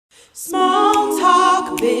Small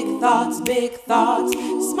talk, big thoughts, big thoughts.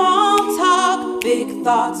 Small talk, big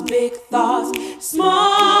thoughts, big thoughts. Small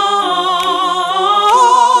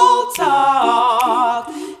talk,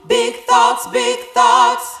 big thoughts, big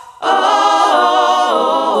thoughts. Oh.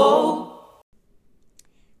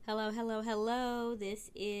 Hello. This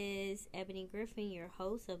is Ebony Griffin, your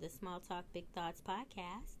host of the Small Talk, Big Thoughts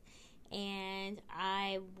podcast. And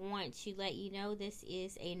I want to let you know this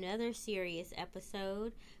is another serious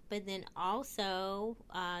episode, but then also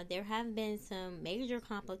there have been some major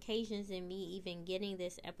complications in me even getting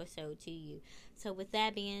this episode to you. So with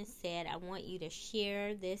that being said, I want you to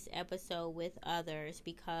share this episode with others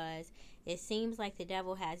because it seems like the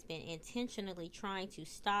devil has been intentionally trying to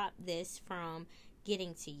stop this from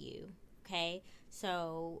getting to you. Okay,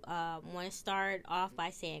 so I want to start off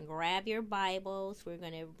by saying grab your Bibles. We're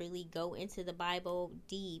going to really go into the Bible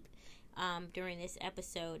deep during this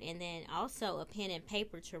episode, and then also a pen and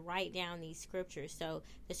paper to write down these scriptures. So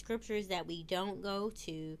the scriptures that we don't go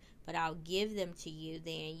to, but I'll give them to you,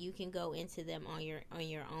 then you can go into them on your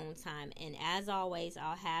own time. And as always,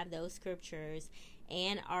 I'll have those scriptures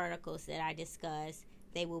and articles that I discuss.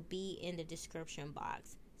 They will be in the description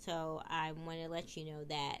box. So I want to let you know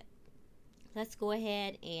that. Let's go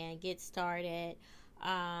ahead and get started.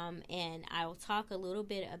 And I will talk a little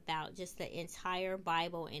bit about just the entire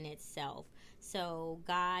Bible in itself. So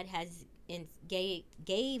God has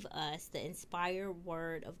gave us the inspired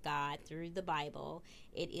word of God through the Bible.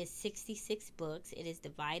 It is 66 books. It is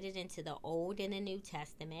divided into the Old and the New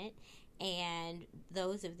Testament. And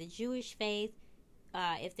those of the Jewish faith,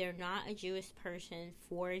 if they're not a Jewish person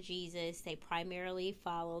for Jesus, they primarily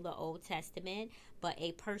follow the Old Testament. But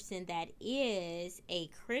a person that is a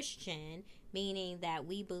Christian, meaning that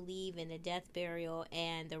we believe in the death, burial,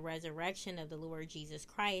 and the resurrection of the Lord Jesus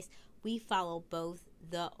Christ, we follow both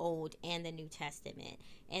the Old and the New Testament.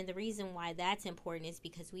 And the reason why that's important is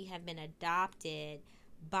because we have been adopted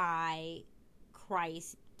by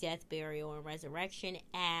Christ's death, burial, and resurrection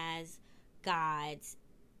as God's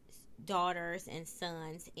daughters and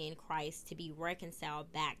sons in Christ to be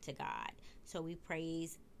reconciled back to God. So we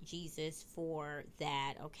praise Jesus for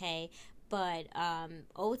that, okay? But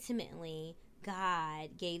ultimately,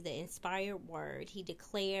 God gave the inspired word. He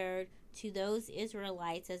declared to those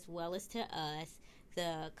Israelites as well as to us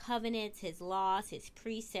the covenants, his laws, his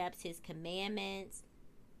precepts, his commandments.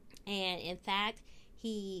 And in fact,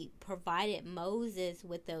 he provided Moses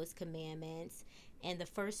with those commandments and the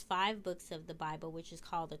first 5 books of the Bible, which is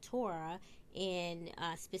called the Torah, and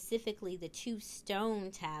specifically the 2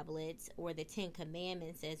 stone tablets, or the 10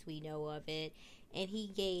 Commandments as we know of it. And he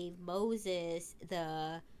gave Moses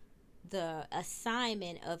the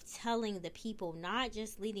assignment of telling the people, not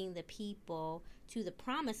just leading the people to the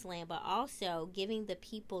promised land, but also giving the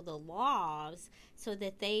people the laws so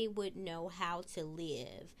that they would know how to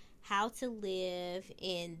live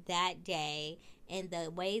in that day. And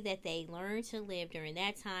the way that they learned to live during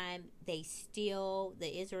that time, the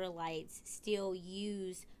Israelites still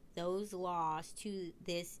use those laws to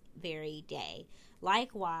this very day.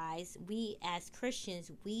 Likewise, we as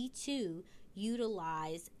Christians, we too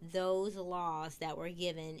utilize those laws that were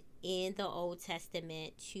given in the Old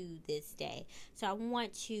Testament to this day. So I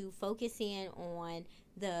want to focus in on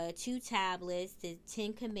the 2 tablets, the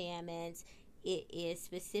 10 Commandments. It is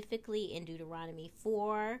specifically in Deuteronomy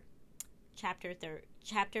 4, chapter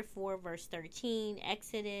 4, verse 13,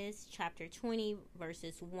 Exodus chapter 20,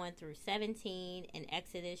 verses 1 through 17, and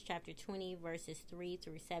Exodus chapter 20, verses 3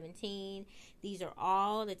 through 17. These are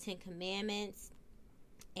all the 10 Commandments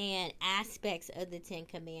and aspects of the 10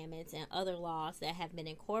 Commandments and other laws that have been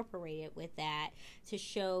incorporated with that to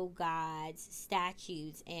show God's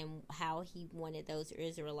statutes and how he wanted those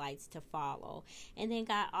Israelites to follow. And then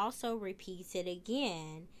God also repeats it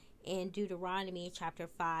again in Deuteronomy chapter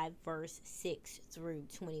 5, verse 6 through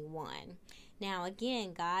 21. Now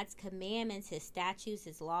again, God's commandments, his statutes,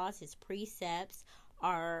 his laws, his precepts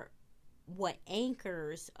are what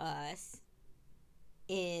anchors us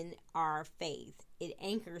in our faith. It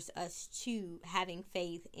anchors us to having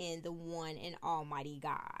faith in the one and almighty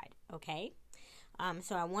God. Okay?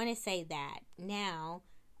 So I want to say that. Now,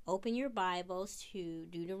 open your Bibles to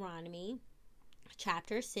Deuteronomy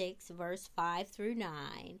chapter 6, verse 5 through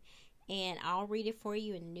 9. And I'll read it for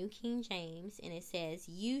you in New King James. And it says,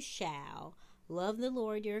 "You shall love the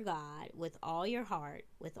Lord your God with all your heart,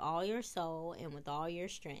 with all your soul, and with all your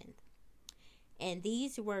strength. And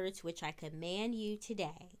these words which I command you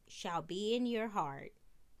today shall be in your heart.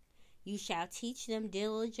 You shall teach them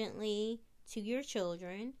diligently to your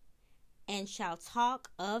children, and shall talk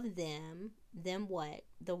of them what?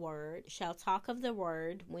 The word. Shall talk of the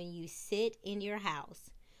word when you sit in your house,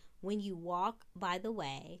 when you walk by the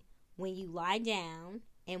way, when you lie down,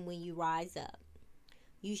 and when you rise up.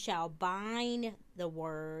 You shall bind the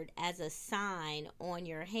word as a sign on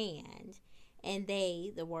your hand, and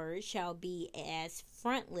they, the word, shall be as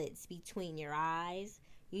frontlets between your eyes.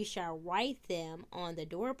 You shall write them on the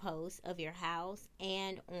doorposts of your house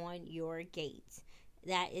and on your gates.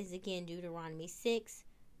 That is again Deuteronomy 6,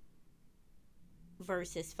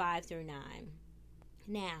 verses 5 through 9.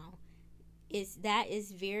 Now, that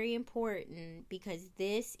is very important because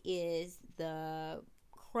this is the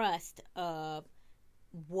crust of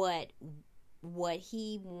what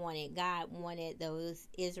he wanted. God wanted those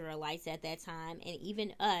Israelites at that time, and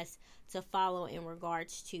even us, to follow in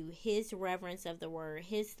regards to his reverence of the word,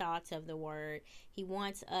 his thoughts of the word. He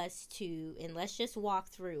wants us to, and let's just walk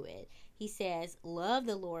through it. He says, love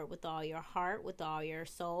the Lord with all your heart, with all your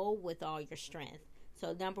soul, with all your strength.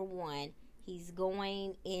 So number one, he's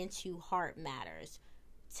going into heart matters,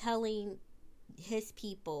 telling his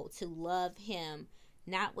people to love him,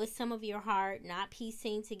 not with some of your heart, not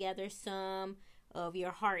piecing together some of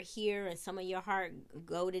your heart here and some of your heart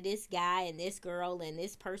go to this guy and this girl and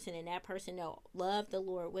this person and that person. No, love the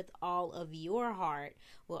Lord with all of your heart,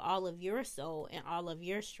 with all of your soul, and all of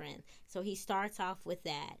your strength. So he starts off with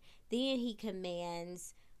that. Then he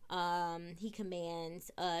commands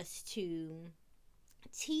us to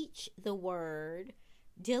teach the word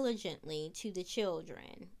diligently to the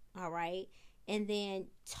children. All right. And then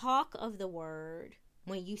talk of the word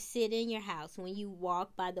when you sit in your house, when you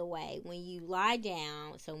walk by the way, when you lie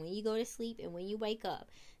down, so when you go to sleep and when you wake up.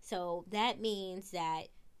 So that means that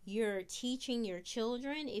you're teaching your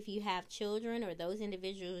children, if you have children or those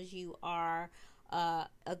individuals you are a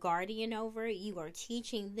guardian over, you are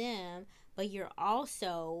teaching them, but you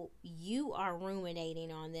are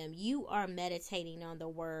ruminating on them. You are meditating on the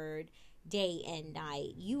word day and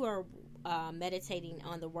night. You are meditating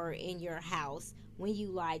on the word in your house when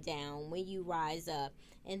you lie down, when you rise up.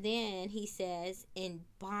 And then he says, and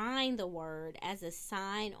bind the word as a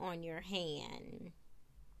sign on your hand.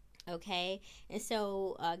 Okay? And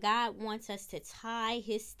so God wants us to tie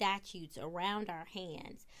his statutes around our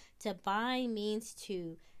hands. To bind means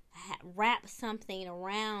to wrap something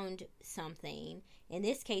around something. In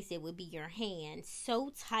this case, it would be your hand,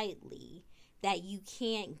 so tightly that you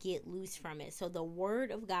can't get loose from it. So the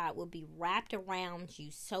word of God will be wrapped around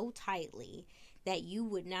you so tightly that you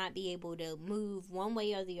would not be able to move one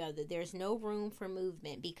way or the other. There's no room for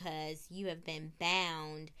movement because you have been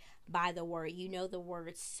bound by the word. You know the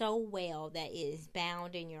word so well that it is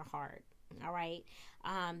bound in your heart. All right.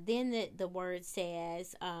 Then the word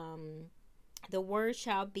says, the word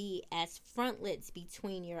shall be as frontlets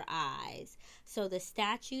between your eyes. So the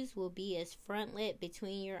statutes will be as frontlet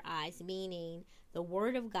between your eyes, meaning the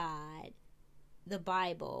word of God, the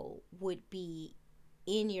Bible, would be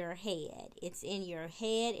in your head. It's in your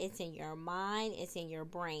head, it's in your mind, it's in your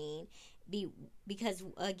brain. Because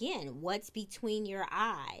again, what's between your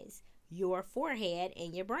eyes? Your forehead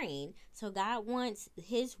and your brain. So God wants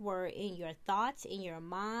his word in your thoughts, in your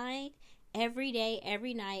mind, every day,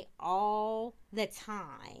 every night, all the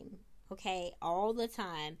time. Okay, all the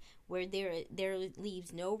time, where there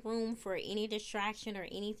leaves no room for any distraction or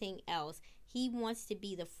anything else. He wants to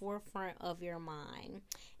be the forefront of your mind.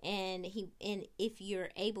 And if you're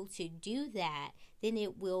able to do that, then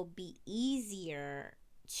it will be easier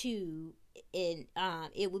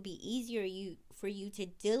for you to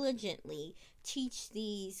diligently teach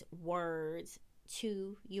these words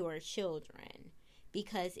to your children.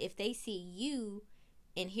 Because if they see you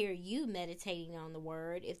and hear you meditating on the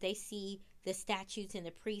word, if they see the statutes and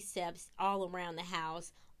the precepts all around the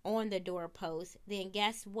house, on the doorpost, then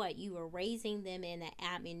guess what? You are raising them in the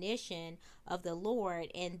admonition of the Lord,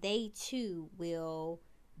 and they too will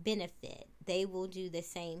benefit. They will do the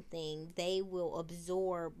same thing. They will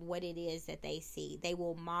absorb what it is that they see. They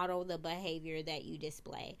will model the behavior that you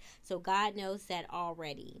display. So God knows that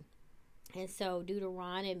already. And so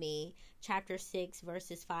Deuteronomy chapter 6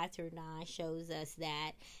 verses 5 through 9 shows us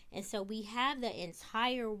that. And so we have the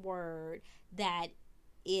entire word that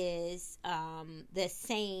is the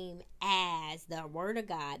same as the word of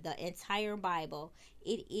God, the entire Bible.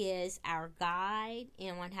 It is our guide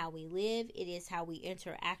on how we live. It is how we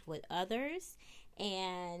interact with others.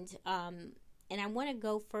 And I want to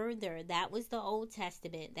go further. That was the Old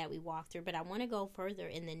Testament that we walked through, but I want to go further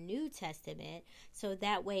in the New Testament so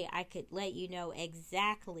that way I could let you know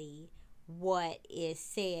exactly what is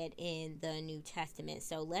said in the New Testament.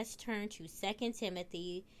 So let's turn to 2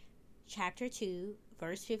 Timothy chapter 2,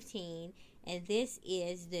 verse 15, and this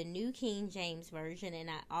is the New King James Version, and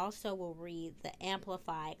I also will read the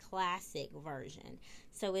Amplified Classic Version.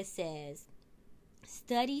 So it says,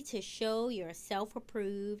 Study to show yourself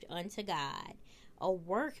approved unto God, a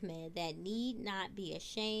workman that need not be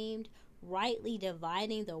ashamed, rightly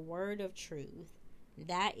dividing the word of truth.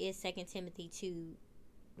 That is 2 Timothy 2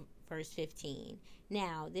 verse 15.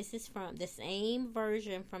 Now, this is from the same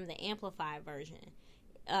version, from the Amplified version,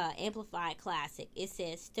 Amplified Classic. It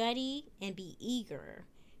says, study and be eager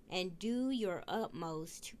and do your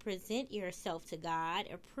utmost to present yourself to God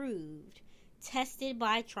approved, tested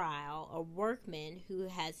by trial, a workman who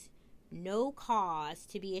has no cause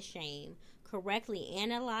to be ashamed, correctly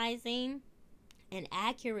analyzing and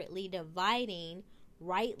accurately dividing,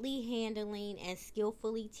 rightly handling, and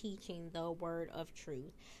skillfully teaching the word of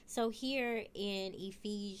truth. So here in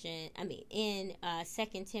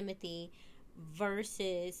Second Timothy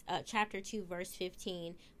chapter 2 verse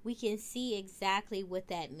 15, we can see exactly what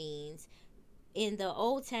that means. In the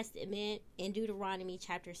Old Testament, in Deuteronomy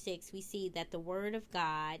chapter 6, we see that the word of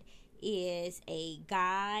God is a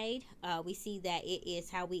guide. We see that it is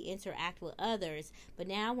how we interact with others. But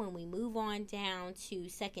now when we move on down to 2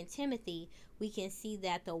 Timothy, we can see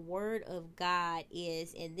that the word of God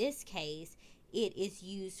is, in this case, it is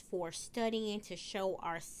used for studying to show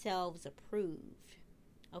ourselves approved.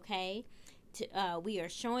 Okay? We are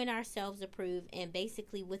showing ourselves approved, and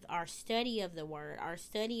basically with our study of the word, our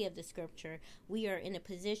study of the scripture, we are in a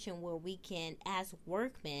position where we can, as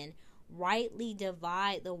workmen, rightly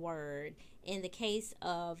divide the word. In the case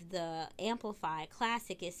of the Amplified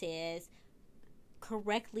Classic, it says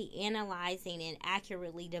correctly analyzing and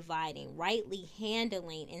accurately dividing, rightly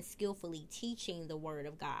handling and skillfully teaching the word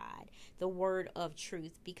of God, the word of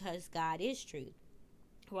truth, because God is truth.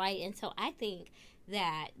 Right? And so I think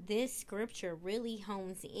that this scripture really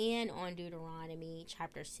hones in on Deuteronomy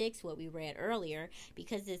chapter 6, what we read earlier,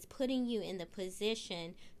 because it's putting you in the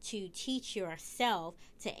position to teach yourself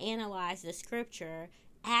to analyze the scripture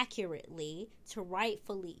accurately, to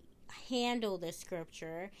rightfully handle the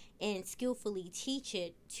scripture and skillfully teach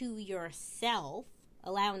it to yourself,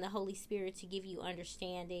 allowing the Holy Spirit to give you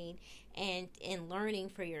understanding and learning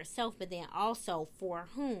for yourself, but then also for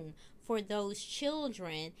whom? For those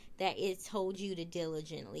children that it's told you to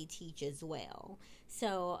diligently teach as well.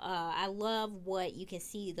 So I love what you can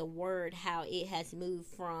see, the word, how it has moved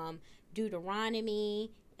from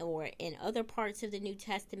Deuteronomy or in other parts of the New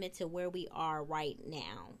Testament to where we are right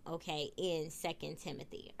now, okay, in 2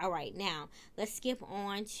 Timothy. All right, now let's skip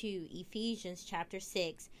on to Ephesians chapter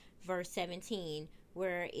 6, verse 17,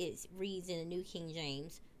 where it reads in the New King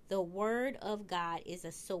James, the word of God is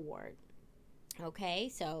a sword. Okay,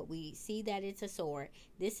 so we see that it's a sword.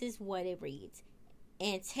 This is what it reads.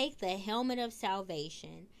 And take the helmet of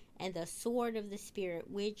salvation and the sword of the Spirit,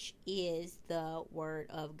 which is the word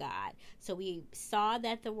of God. So we saw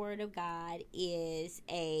that the word of God is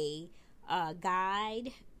a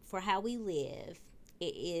guide for how we live.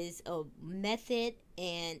 It is a method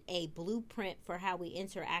and a blueprint for how we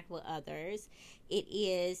interact with others. It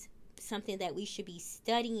is something that we should be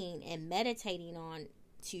studying and meditating on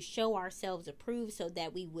to show ourselves approved, so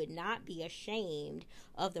that we would not be ashamed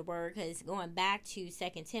of the word. Because going back to 2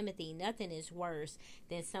 Timothy, nothing is worse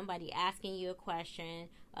than somebody asking you a question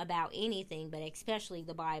about anything, but especially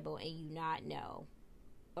the Bible, and you not know.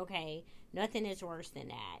 Okay, nothing is worse than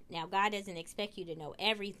that. Now, God doesn't expect you to know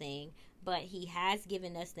everything, but He has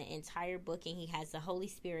given us the entire book, and He has the Holy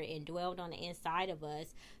Spirit indwelled on the inside of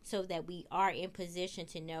us, so that we are in position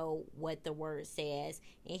to know what the Word says,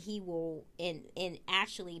 and He will and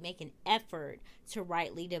actually make an effort to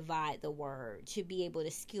rightly divide the Word, to be able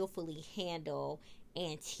to skillfully handle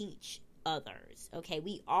and teach others. Okay,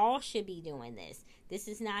 we all should be doing this. This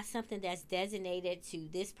is not something that's designated to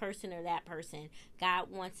this person or that person. God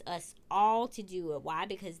wants us all to do it. Why?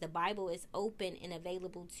 Because the Bible is open and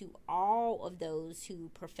available to all of those who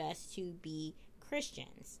profess to be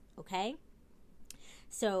Christians. Okay?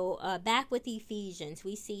 So back with Ephesians,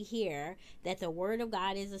 we see here that the word of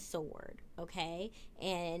God is a sword, okay?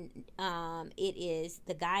 And it is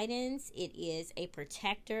the guidance. It is a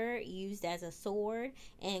protector used as a sword.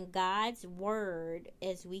 And God's word,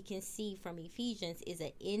 as we can see from Ephesians, is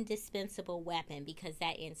an indispensable weapon, because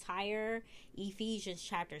that entire Ephesians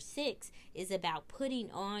chapter 6 is about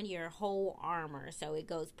putting on your whole armor. So it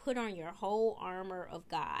goes, put on your whole armor of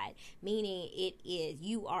God, meaning it is,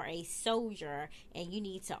 you are a soldier, and you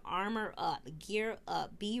need to armor up, gear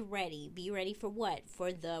up, be ready. Be ready for what?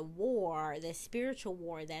 For the war, the spiritual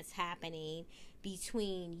war that's happening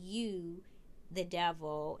between you, the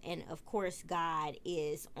devil, and of course God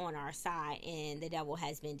is on our side, and the devil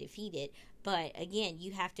has been defeated. But again,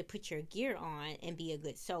 you have to put your gear on and be a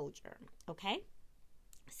good soldier. Okay?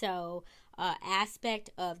 So, aspect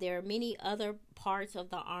of, there are many other parts of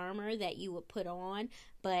the armor that you would put on,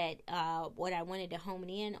 but what I wanted to hone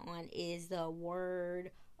in on is the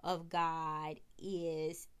word of God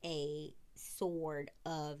is a sword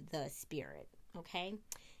of the Spirit. Okay.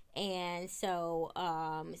 And so,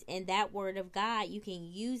 in that word of God, you can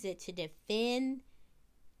use it to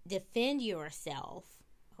defend yourself,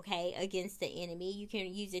 okay, against the enemy. You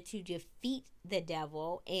can use it to defeat the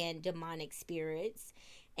devil and demonic spirits.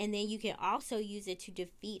 And then you can also use it to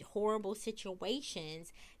defeat horrible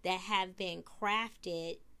situations that have been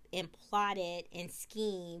crafted and plotted and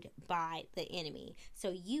schemed by the enemy.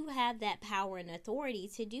 So you have that power and authority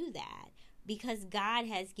to do that because God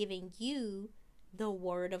has given you the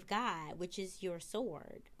word of God, which is your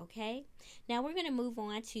sword. Okay. Now we're going to move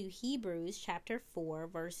on to Hebrews chapter 4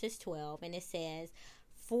 verses 12, and it says,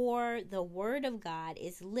 "For the word of God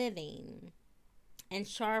is living and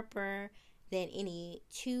sharper than any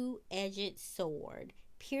two-edged sword,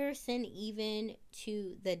 piercing even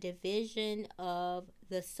to the division of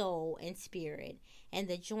the soul and spirit, and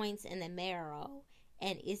the joints and the marrow,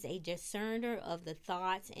 and is a discerner of the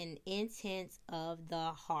thoughts and intents of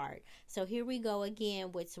the heart." So here we go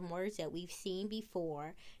again with some words that we've seen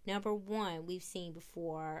before. Number one, we've seen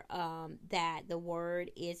before that the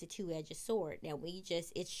word is a two-edged sword. Now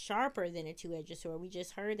it's sharper than a two-edged sword. We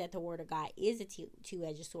just heard that the word of God is a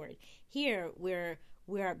two-edged sword. Here we're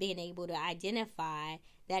being able to identify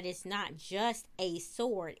that it's not just a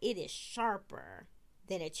sword, it is sharper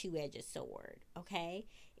than a two-edged sword. Okay,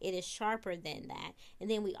 it is sharper than that. And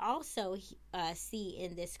then we also see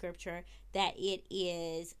in this scripture that it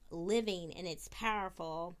is living and it's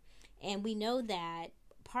powerful. And we know that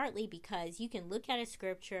partly because you can look at a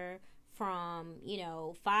scripture from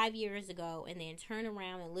 5 years ago and then turn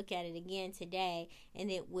around and look at it again today,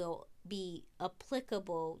 and it will be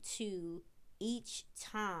applicable to each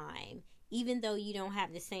time, even though you don't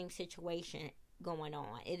have the same situation going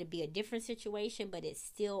on. It'll be a different situation, but it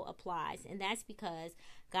still applies. And that's because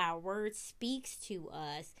God's word speaks to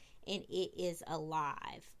us and it is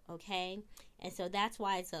alive. Okay. And so that's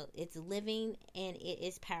why it's living and it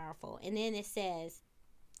is powerful. And then it says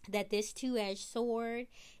that this two-edged sword,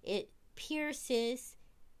 it pierces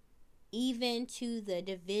even to the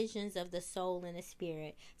divisions of the soul and the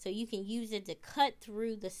spirit. So you can use it to cut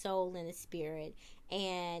through the soul and the spirit,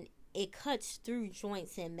 and it cuts through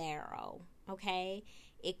joints and marrow. Okay,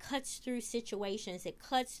 it cuts through situations, it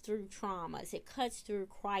cuts through traumas, it cuts through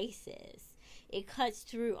crisis, it cuts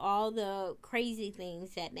through all the crazy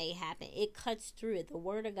things that may happen. It cuts through it. The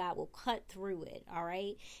word of God will cut through it. All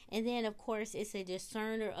right. And then of course it's a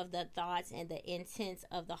discerner of the thoughts and the intents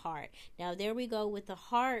of the heart. Now there we go with the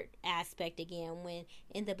heart aspect again, when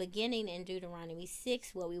in the beginning in Deuteronomy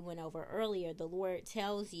 6, what we went over earlier, the Lord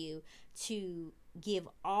tells you to give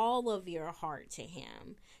all of your heart to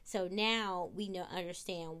him. So now we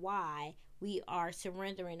understand why we are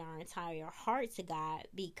surrendering our entire heart to God,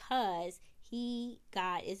 because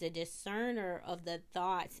God is a discerner of the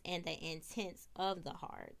thoughts and the intents of the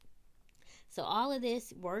heart. So all of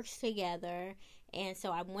this works together. And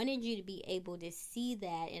so I wanted you to be able to see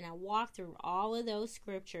that. And I walked through all of those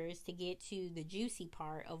scriptures to get to the juicy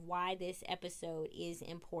part of why this episode is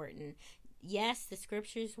important. Yes, the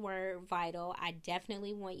scriptures were vital. I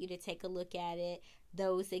definitely want you to take a look at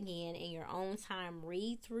those again in your own time.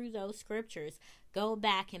 Read through those scriptures. Go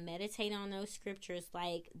back and meditate on those scriptures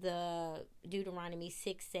like the Deuteronomy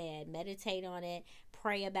 6 said. Meditate on it.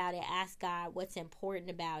 Pray about it. Ask God what's important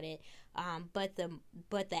about it. But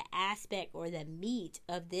the aspect or the meat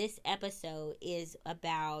of this episode is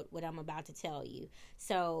about what I'm about to tell you.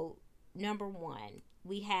 So, number one,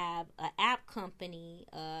 we have an app company,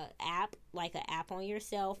 like an app on your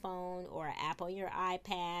cell phone or an app on your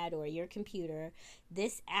iPad or your computer.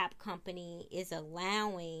 This app company is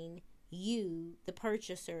allowing you, the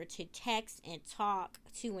purchaser, to text and talk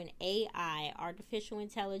to an AI, artificial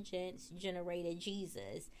intelligence generated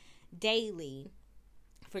Jesus, daily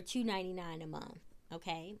for $2.99 a month.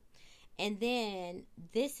 Okay. And then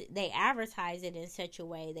they advertise it in such a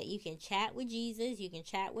way that you can chat with Jesus, you can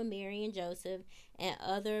chat with Mary and Joseph and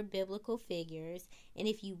other biblical figures. And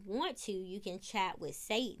if you want to, you can chat with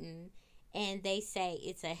Satan, and they say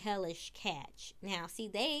it's a hellish catch. Now, see,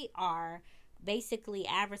 they are basically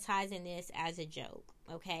advertising this as a joke.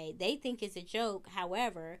 Okay. They think it's a joke.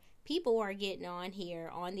 However, people are getting on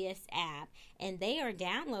here on this app, and they are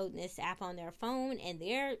downloading this app on their phone, and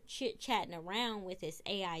they're chit-chatting around with this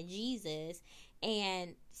AI Jesus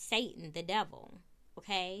and Satan, the devil.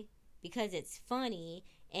 Okay? because it's funny.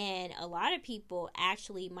 And a lot of people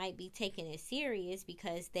actually might be taking it serious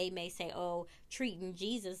because they may say, oh, treating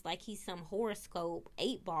Jesus like he's some horoscope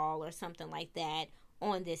 8-ball or something like that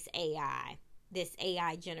on this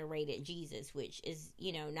AI generated Jesus, which is,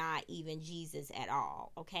 not even Jesus at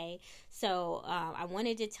all. Okay. So I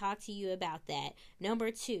wanted to talk to you about that.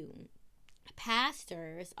 Number 2,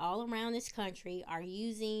 pastors all around this country are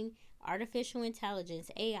using artificial intelligence,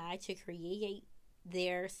 AI, to create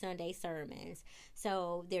their Sunday sermons.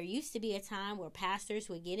 So there used to be a time where pastors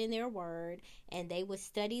would get in their word and they would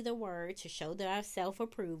study the word to show that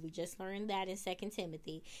self-approved. We just learned that in 2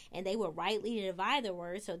 Timothy. And they would rightly divide the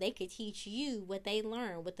word so they could teach you what they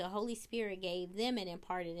learned, what the Holy Spirit gave them and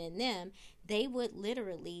imparted in them. They would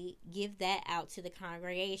literally give that out to the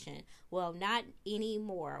congregation. Well, not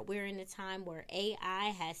anymore. We're in a time where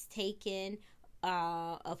AI has taken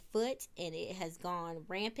a foot, and it has gone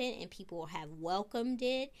rampant, and people have welcomed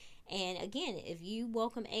it. And again, if you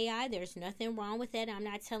welcome AI, there's nothing wrong with that. I'm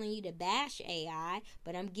not telling you to bash AI,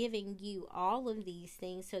 but I'm giving you all of these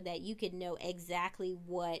things so that you can know exactly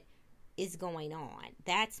what is going on.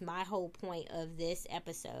 That's my whole point of this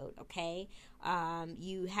episode. Okay.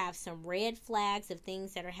 You have some red flags of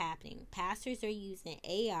things that are happening. Pastors are using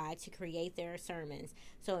AI to create their sermons.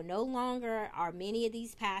 So no longer are many of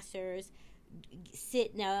these pastors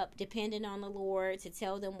sitting up depending on the Lord to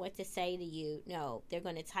tell them what to say to you. No, they're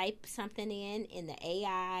going to type something in the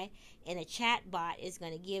AI, and a chat bot is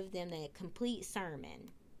going to give them the complete sermon.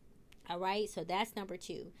 All right, so that's number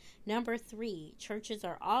 2. Number 3, churches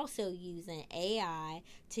are also using AI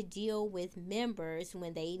to deal with members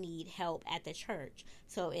when they need help at the church.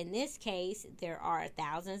 So in this case, there are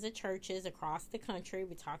thousands of churches across the country.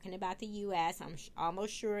 We're talking about the U.S. I'm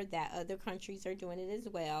almost sure that other countries are doing it as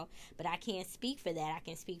well, but I can't speak for that. I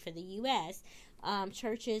can speak for the U.S.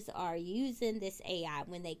 Churches are using this AI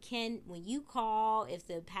when you call, if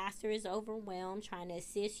the pastor is overwhelmed trying to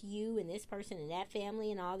assist you and this person and that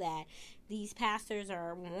family and all that. These pastors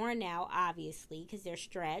are worn out, obviously, because they're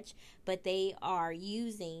stretched, but they're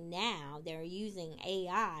using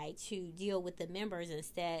AI to deal with the members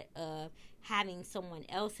instead of having someone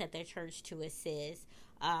else at their church to assist.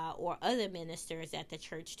 Or other ministers at the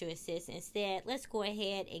church to assist. Instead, let's go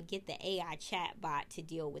ahead and get the AI chatbot to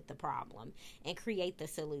deal with the problem and create the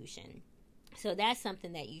solution. So that's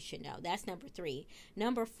something that you should know. That's number 3.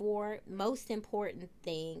 Number 4, most important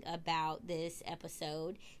thing about this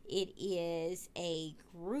episode, it is a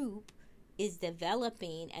group is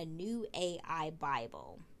developing a new AI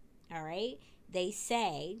Bible. All right? They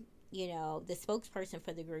say, the spokesperson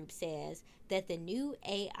for the group says that the new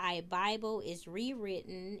AI Bible is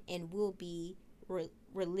rewritten and will be a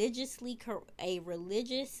religiously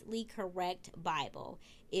correct Bible.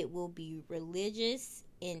 It will be religious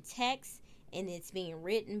in text, and it's being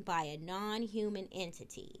written by a non-human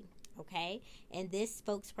entity. Okay? And this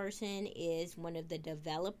spokesperson is one of the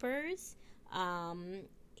developers and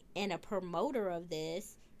a promoter of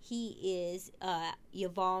this. He is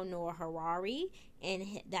Yuval Noah Harari,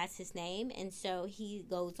 and that's his name. And so he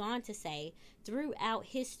goes on to say, throughout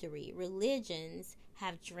history, religions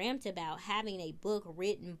have dreamt about having a book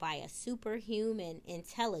written by a superhuman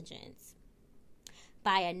intelligence,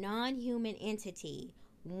 by a non-human entity.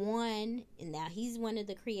 Now he's one of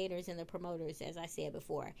the creators and the promoters, as I said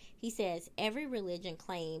before. He says every religion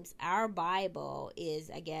claims our Bible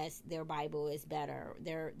is, I guess their Bible is better,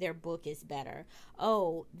 their book is better.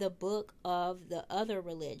 Oh, the book of the other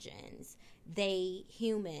religions,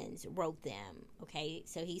 humans wrote them. Okay,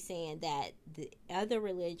 so he's saying that the other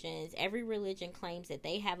religions, every religion claims that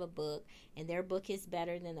they have a book and their book is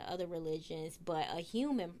better than the other religions, but a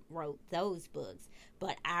human wrote those books.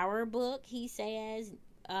 But our book, he says,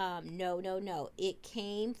 no. It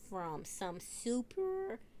came from some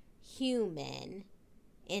superhuman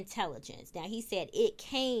intelligence. Now, he said it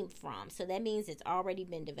came from, so that means it's already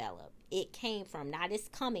been developed. It came from, not it's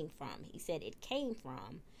coming from. He said it came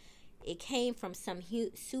from some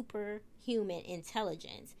superhuman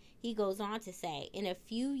intelligence. He goes on to say, in a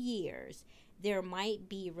few years, there might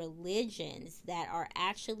be religions that are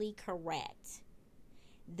actually correct.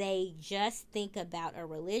 They just think about a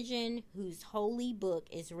religion whose holy book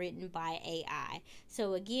is written by AI.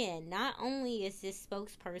 So again, not only is this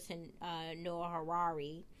spokesperson, Noah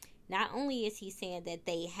Harari, not only is he saying that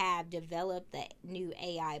they have developed the new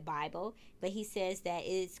AI Bible, but he says that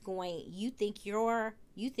you think your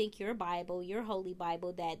Bible, your holy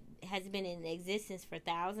Bible that has been in existence for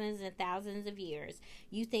thousands and thousands of years,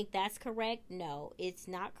 you think that's correct? No, it's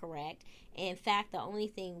not correct. In fact, the only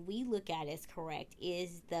thing we look at as correct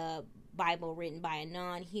is the Bible written by a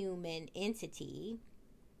non-human entity.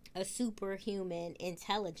 a superhuman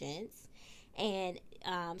intelligence. And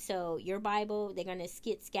so your Bible, they're going to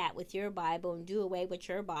skit scat with your Bible and do away with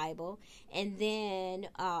your Bible. And then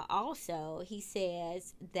also he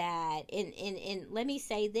says that, and let me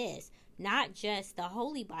say this, not just the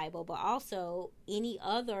Holy Bible, but also any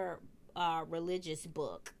other religious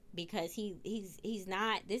book, because he's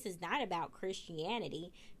not, this is not about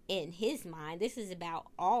Christianity in his mind. This is about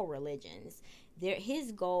all religions.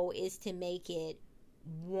 His goal is to make it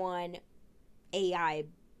one AI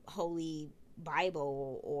holy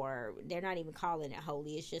Bible, or they're not even calling it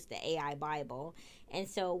holy, it's just the AI Bible. And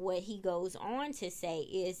so what he goes on to say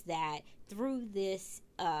is that through this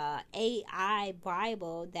AI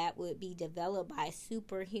Bible that would be developed by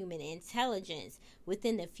superhuman intelligence,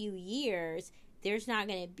 within a few years there's not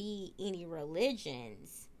going to be any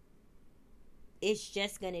religions. It's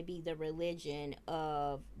just going to be the religion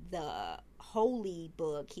of the holy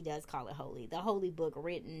book. He does call it holy, the holy book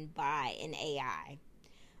written by an AI.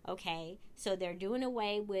 Okay, so they're doing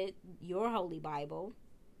away with your Holy Bible.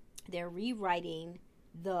 They're rewriting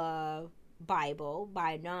the Bible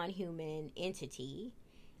by a non-human entity.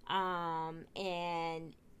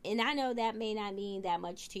 And I know that may not mean that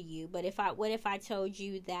much to you, but what if I told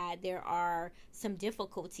you that there are some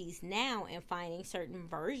difficulties now in finding certain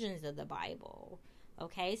versions of the Bible?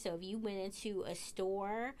 Okay, so if you went into a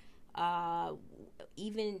store,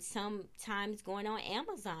 even sometimes going on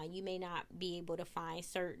Amazon, you may not be able to find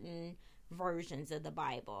certain versions of the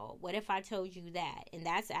Bible. What if I told you that? And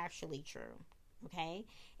that's actually true. Okay,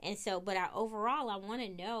 and so, but overall, I want to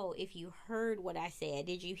know if you heard what I said.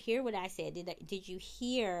 Did you hear what I said? Did you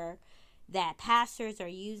hear that pastors are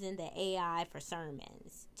using the AI for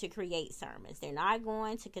sermons, to create sermons? They're not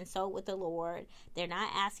going to consult with the Lord. They're not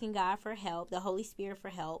asking God for help, the Holy Spirit for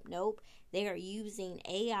help. Nope. They are using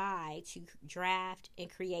AI to draft and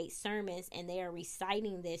create sermons, and they are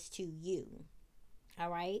reciting this to you. All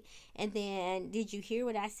right. And then did you hear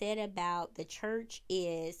what I said about the church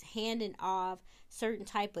is handing off certain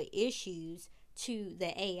type of issues to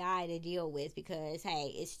the AI to deal with, because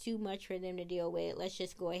hey, it's too much for them to deal with. Let's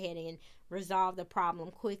just go ahead and resolve the problem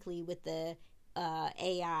quickly with the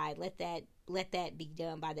AI. Let that be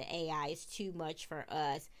done by the AI. It's too much for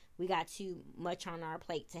us. We got too much on our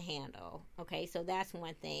plate to handle. Okay, so that's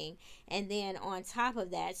one thing. And then on top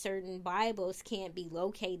of that, certain Bibles can't be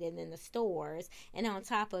located in the stores. And on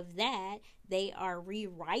top of that, they are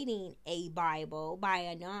rewriting a Bible by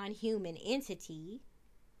a non-human entity,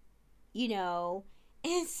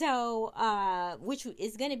 and so, which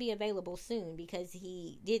is going to be available soon, because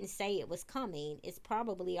he didn't say it was coming. It's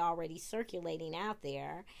probably already circulating out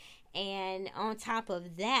there. And on top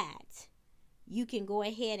of that, you can go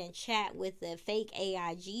ahead and chat with the fake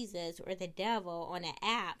AI Jesus or the devil on an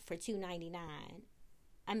app for $2.99.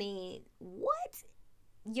 I mean, what?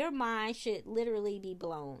 Your mind should literally be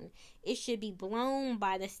blown. It should be blown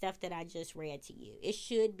by the stuff that I just read to you. It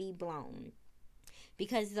should be blown.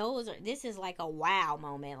 Because this is like a wow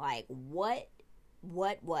moment. Like, what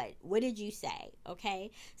did you say?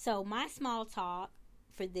 Okay. So my small talk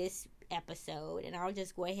for this episode, and I'll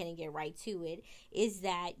just go ahead and get right to it, is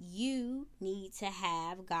that you need to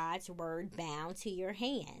have God's word bound to your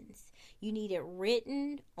hands. You need it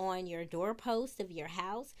written on your doorpost of your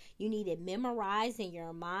house. You need it memorized in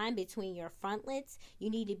your mind between your frontlets.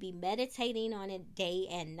 You need to be meditating on it day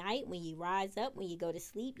and night. When you rise up, when you go to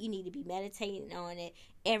sleep, you need to be meditating on it.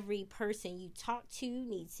 Every person you talk to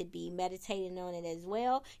needs to be meditating on it as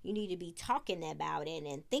well. You need to be talking about it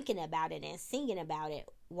and thinking about it and singing about it.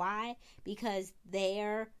 Why? Because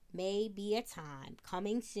there may be a time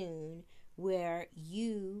coming soon where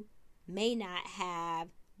you may not have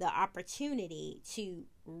the opportunity to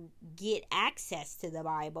get access to the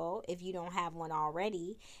Bible if you don't have one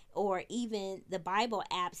already, or even the Bible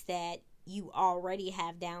apps that you already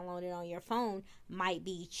have downloaded on your phone might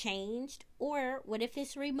be changed, or what if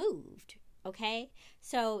it's removed? Okay,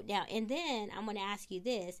 so now, and then I'm going to ask you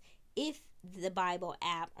this: if the Bible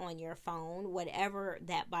app on your phone, whatever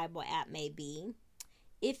that Bible app may be,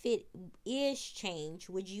 if it is changed,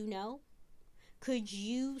 would you know? Could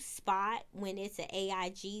you spot when it's an AI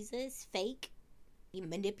Jesus, fake,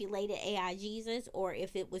 manipulated AI Jesus, or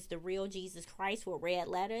if it was the real Jesus Christ with red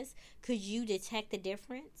letters? Could you detect the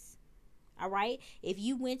difference? All right. If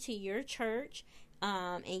you went to your church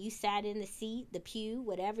and you sat in the seat, the pew,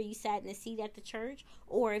 whatever, you sat in the seat at the church,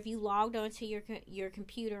 or if you logged onto your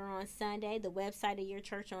computer on Sunday, the website of your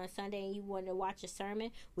church on Sunday, and you wanted to watch a sermon,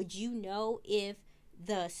 would you know if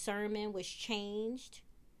the sermon was changed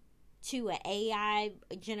to an AI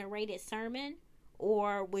generated sermon,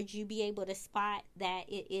 or would you be able to spot that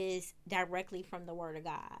it is directly from the Word of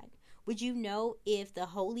God? Would you know if the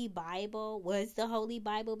Holy Bible was the Holy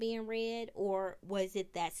Bible being read, or was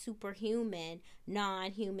it that superhuman,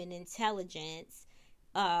 non-human intelligence,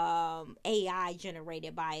 AI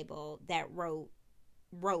generated Bible that wrote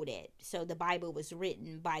it? So the Bible was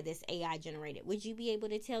written by this AI generated. Would you be able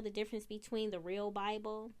to tell the difference between the real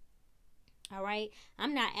Bible? All right.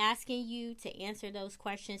 I'm not asking you to answer those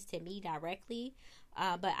questions to me directly,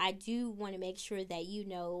 but I do want to make sure that you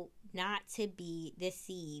know not to be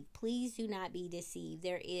deceived. Please do not be deceived.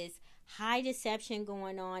 There is high deception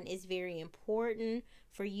going on. It's very important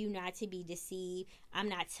for you not to be deceived. I'm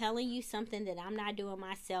not telling you something that I'm not doing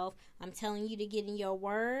myself. I'm telling you to get in your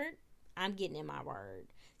word. I'm getting in my word.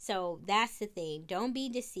 So that's the thing. Don't be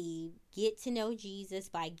deceived. Get to know Jesus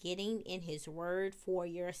by getting in his word for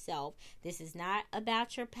yourself. This is not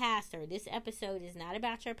about your pastor. This episode is not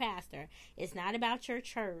about your pastor. It's not about your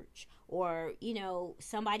church or,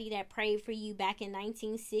 somebody that prayed for you back in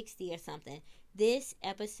 1960 or something. This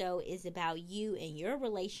episode is about you and your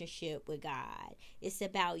relationship with God. It's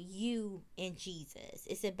about you and Jesus.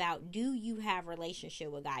 It's about, do you have a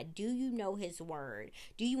relationship with God? Do you know his word?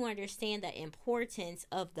 Do you understand the importance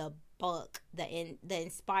of the book, the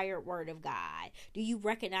inspired word of God? Do you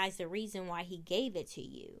recognize the reason why he gave it to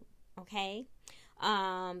you? Okay?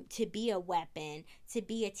 To be a weapon, to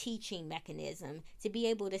be a teaching mechanism, to be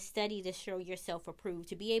able to study to show yourself approved,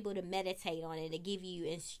 to be able to meditate on it, to give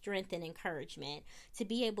you strength and encouragement, to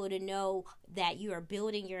be able to know that you are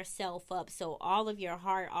building yourself up so all of your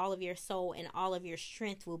heart, all of your soul, and all of your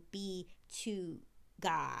strength will be to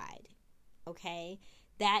God. Okay?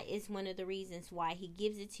 That is one of the reasons why he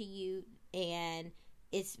gives it to you, and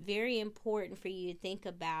it's very important for you to think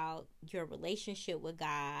about your relationship with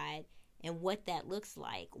God and what that looks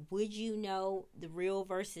like. Would you know the real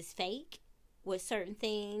versus fake with certain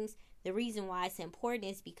things? The reason why it's important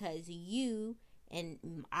is because you and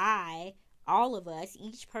I, all of us,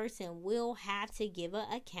 each person will have to give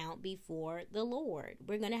an account before the Lord.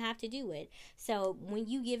 We're going to have to do it. So when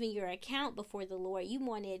you giving your account before the Lord, you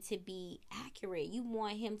want it to be accurate. You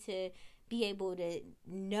want him to be able to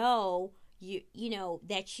know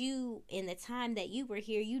that you, in the time that you were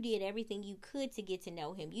here, you did everything you could to get to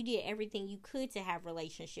know him. You did everything you could to have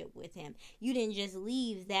relationship with him. You didn't just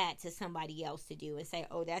leave that to somebody else to do and say,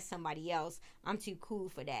 oh, that's somebody else. I'm too cool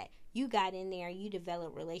for that. You got in there, you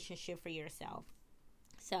developed relationship for yourself.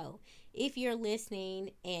 So if you're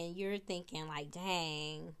listening and you're thinking like,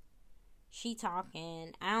 dang, she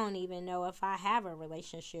talking, I don't even know if I have a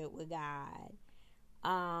relationship with God.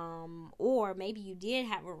 Or maybe you did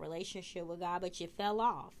have a relationship with God, but you fell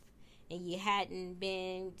off and you hadn't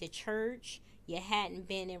been to church, you hadn't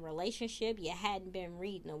been in relationship, you hadn't been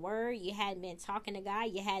reading the word, you hadn't been talking to God,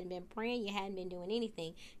 you hadn't been praying, you hadn't been doing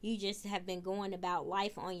anything. You just have been going about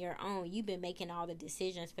life on your own. You've been making all the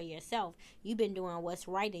decisions for yourself. You've been doing what's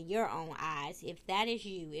right in your own eyes. If that is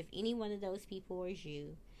you, if any one of those people is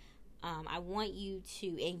you, I want you to,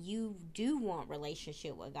 and you do want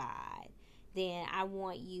relationship with God, then I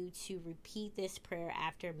want you to repeat this prayer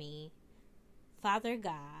after me. Father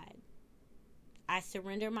God, I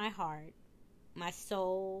surrender my heart, my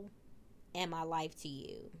soul, and my life to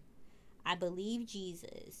you. I believe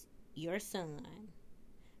Jesus, your son,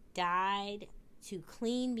 died to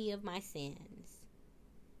clean me of my sins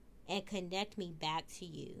and connect me back to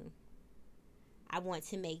you. I want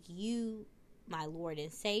to make you my Lord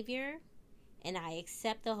and Savior, and I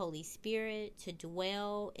accept the Holy Spirit to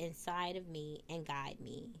dwell inside of me and guide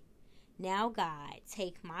me. Now, God,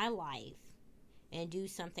 take my life and do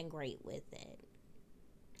something great with it.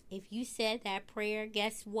 If you said that prayer,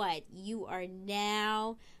 guess what? You are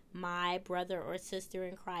now my brother or sister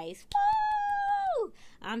in Christ. Woo!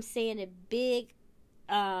 I'm saying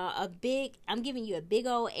I'm giving you a big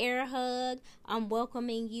old air hug. I'm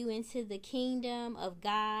welcoming you into the kingdom of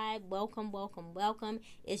God. Welcome, welcome, welcome.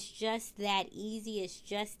 It's just that easy. It's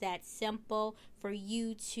just that simple for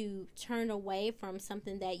you to turn away from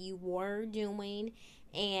something that you were doing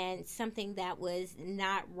and something that was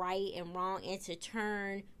not right and wrong, and to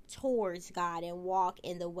turn towards God and walk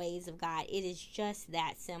in the ways of God. It is just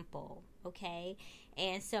that simple, okay?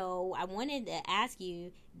 And so I wanted to ask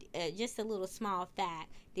you just a little small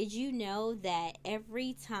fact. Did you know that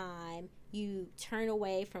every time you turn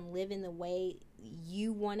away from living the way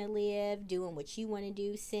you want to live, doing what you want to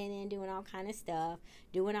do, sinning, doing all kind of stuff,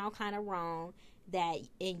 doing all kind of wrong, that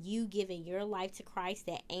in you giving your life to Christ,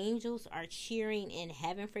 that angels are cheering in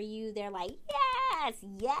heaven for you? They're like, yes,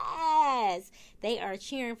 yes. They are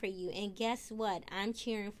cheering for you. And guess what? I'm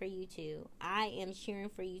cheering for you too. I am cheering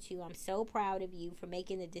for you too. I'm so proud of you for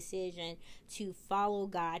making the decision to follow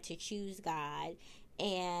God, to choose God.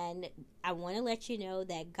 And I want to let you know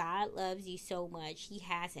that God loves you so much. He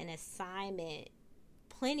has an assignment,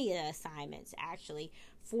 plenty of assignments actually,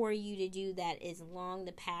 for you to do that is along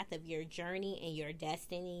the path of your journey and your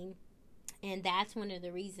destiny. And that's one of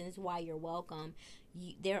the reasons why you're welcome.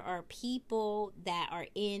 There are people that are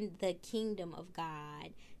in the kingdom of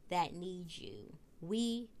God that need you.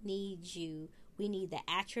 We need you. We need the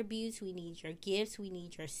attributes. We need your gifts. We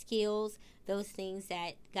need your skills. Those things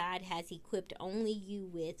that God has equipped only you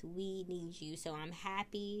with. We need you. So I'm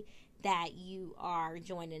happy that you are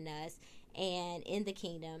joining us and in the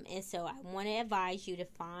kingdom. And so I want to advise you to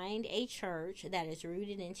find a church that is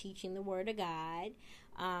rooted in teaching the word of God,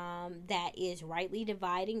 that is rightly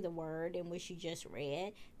dividing the word in which you just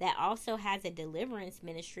read, that also has a deliverance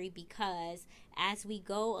ministry, because as we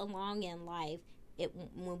go along in life,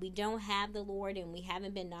 when we don't have the Lord and we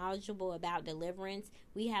haven't been knowledgeable about deliverance,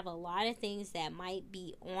 we have a lot of things that might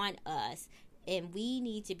be on us, and we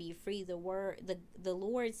need to be free. The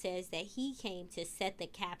Lord says that He came to set the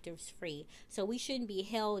captives free. So we shouldn't be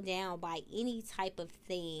held down by any type of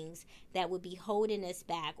things that would be holding us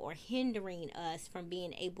back or hindering us from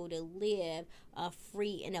being able to live a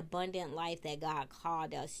free and abundant life that God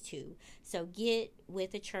called us to. So get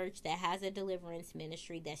with a church that has a deliverance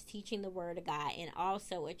ministry that's teaching the word of God, and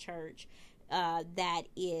also a church that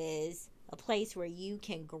is a place where you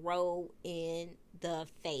can grow in the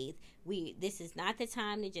faith. This is not the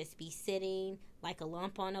time to just be sitting like a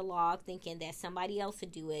lump on a log thinking that somebody else will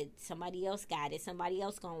do it, somebody else got it, somebody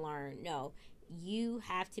else gonna learn. No, you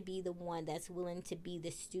have to be the one that's willing to be the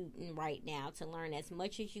student right now, to learn as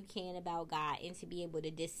much as you can about God and to be able to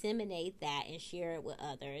disseminate that and share it with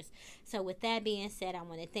others. So with that being said, I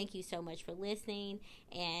want to thank you so much for listening,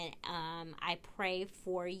 and I pray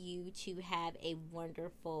for you to have a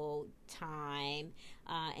wonderful time.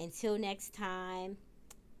 Until next time,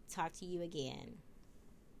 talk to you again.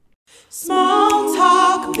 Small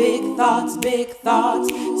talk, big thoughts, big thoughts.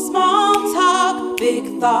 Small talk,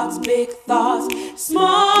 big thoughts, big thoughts. Small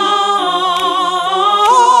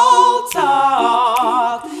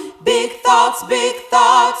talk, big thoughts, big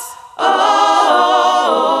thoughts. Oh.